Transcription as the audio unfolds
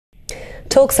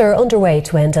Talks are underway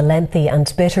to end a lengthy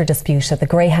and bitter dispute at the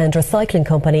Greyhound Recycling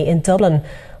Company in Dublin.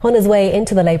 On his way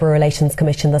into the Labour Relations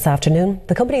Commission this afternoon,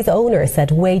 the company's owner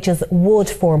said wages would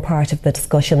form part of the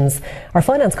discussions. Our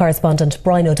finance correspondent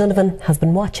Brian O'Donovan has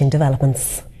been watching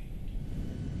developments.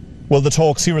 Well, the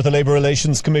talks here at the Labour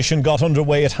Relations Commission got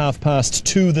underway at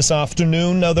 2:30 this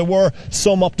afternoon. Now, there were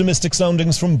some optimistic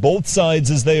soundings from both sides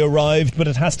as they arrived, but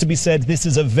it has to be said this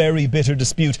is a very bitter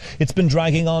dispute. It's been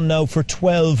dragging on now for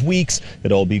 12 weeks.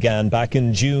 It all began back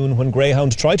in June when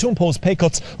Greyhound tried to impose pay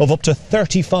cuts of up to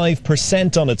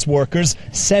 35% on its workers.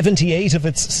 78 of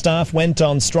its staff went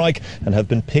on strike and have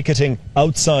been picketing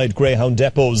outside Greyhound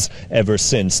depots ever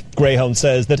since. Greyhound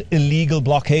says that illegal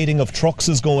blockading of trucks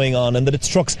is going on and that its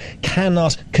trucks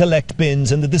cannot collect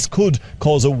bins and that this could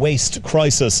cause a waste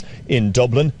crisis in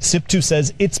Dublin. SIP2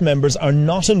 says its members are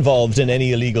not involved in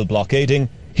any illegal blockading.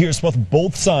 Here's what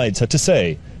both sides had to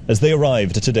say as they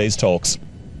arrived at today's talks.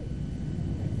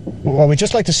 Well, we'd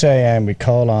just like to say we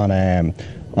call on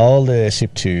all the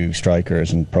SIP2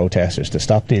 strikers and protesters to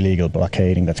stop the illegal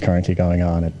blockading that's currently going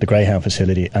on at the Greyhound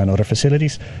facility and other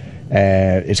facilities.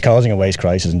 It's causing a waste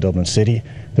crisis in Dublin City.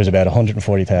 There's about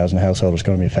 140,000 households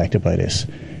going to be affected by this.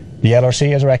 The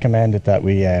LRC has recommended that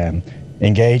we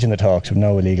engage in the talks with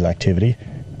no illegal activity,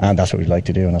 and that's what we'd like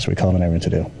to do, and that's what we're calling everyone to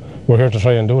do. We're here to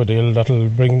try and do a deal that'll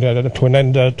bring to an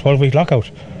end a 12-week lockout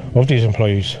of these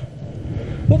employees.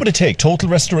 What would it take? Total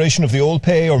restoration of the old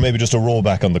pay, or maybe just a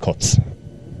rollback on the cuts?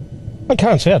 I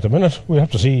can't say at the minute. We have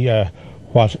to see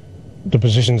what the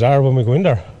positions are when we go in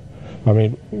there. I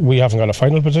mean, we haven't got a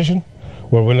final position.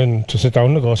 We're willing to sit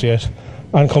down, negotiate,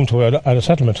 and come to a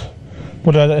settlement.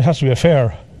 But it has to be a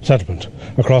fair settlement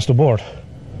across the board.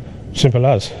 Simple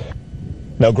as.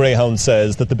 Now, Greyhound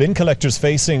says that the bin collectors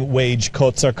facing wage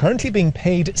cuts are currently being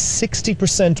paid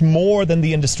 60% more than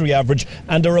the industry average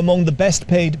and are among the best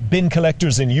paid bin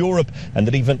collectors in Europe, and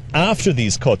that even after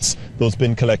these cuts, those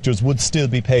bin collectors would still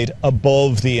be paid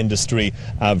above the industry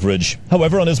average.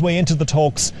 However, on his way into the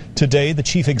talks today, the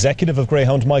chief executive of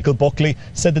Greyhound, Michael Buckley,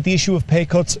 said that the issue of pay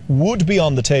cuts would be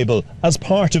on the table as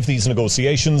part of these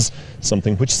negotiations,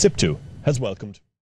 something which SIP2 has welcomed.